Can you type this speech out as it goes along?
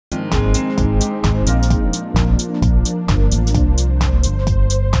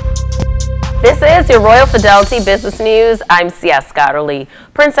This is your Royal Fidelity Business News. I'm C.S. Scotterly.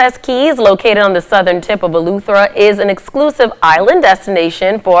 Princess Keys, located on the southern tip of Eleuthera, is an exclusive island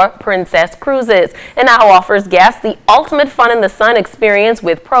destination for Princess Cruises and now offers guests the ultimate fun in the sun experience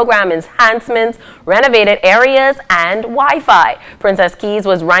with program enhancements, renovated areas, and Wi-Fi. Princess Keys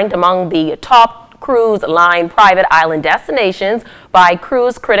was ranked among the top cruise line private island destinations by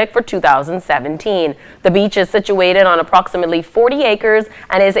Cruise Critic for 2017. The beach is situated on approximately 40 acres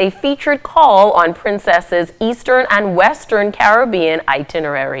and is a featured call on Princess's Eastern and Western Caribbean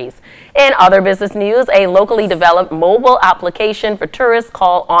itineraries. In other business news, a locally developed mobile application for tourists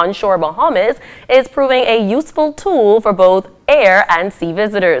called Onshore Bahamas is proving a useful tool for both air and sea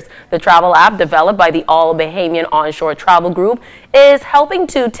visitors. The travel app, developed by the All Bahamian Onshore Travel Group, is helping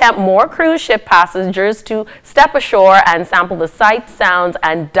to tempt more cruise ship passengers to step ashore and sample the sights, sounds,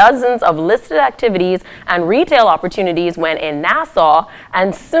 and dozens of listed activities and retail opportunities when in Nassau,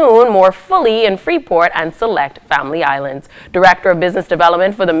 and soon more fully in Freeport and select family islands. Director of Business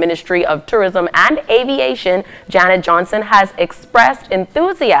Development for the Ministry of Tourism and Aviation, Janet Johnson, has expressed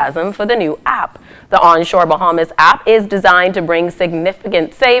enthusiasm for the new app. The Onshore Bahamas app is designed to bring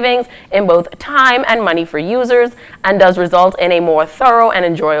significant savings in both time and money for users and does result in a more thorough and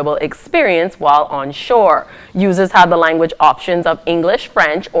enjoyable experience while on shore. Users have the language options of English,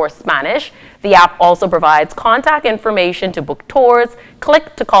 French, or Spanish. The app also provides contact information to book tours,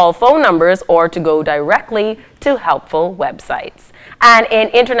 click to call phone numbers, or to go directly to helpful websites. And in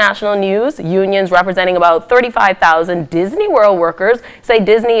international news, unions representing about 35,000 Disney World workers say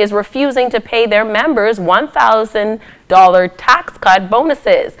Disney is refusing to pay their members $1,000 tax cut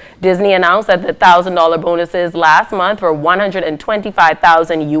bonuses. Disney announced that the $1,000 bonuses last month for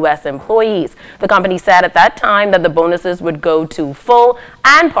 125,000 U.S. employees. The company said at that time that the bonuses would go to full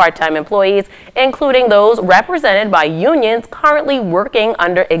and part-time employees, including those represented by unions currently working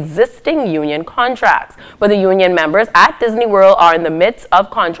under existing union contracts. But the union members at Disney World are in the midst of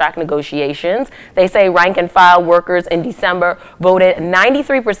contract negotiations. They say rank-and-file workers in December voted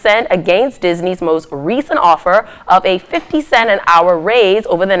 93% against Disney's most recent offer of a 50-cent an hour raise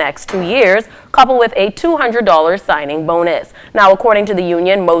over the next 2 years, coupled with a $200 signing bonus. Now, according to the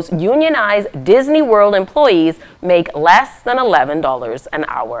union, most unionized Disney World employees make less than $11 an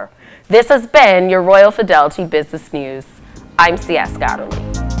hour. This has been your Royal Fidelity Business News. I'm C.S. Scotterly.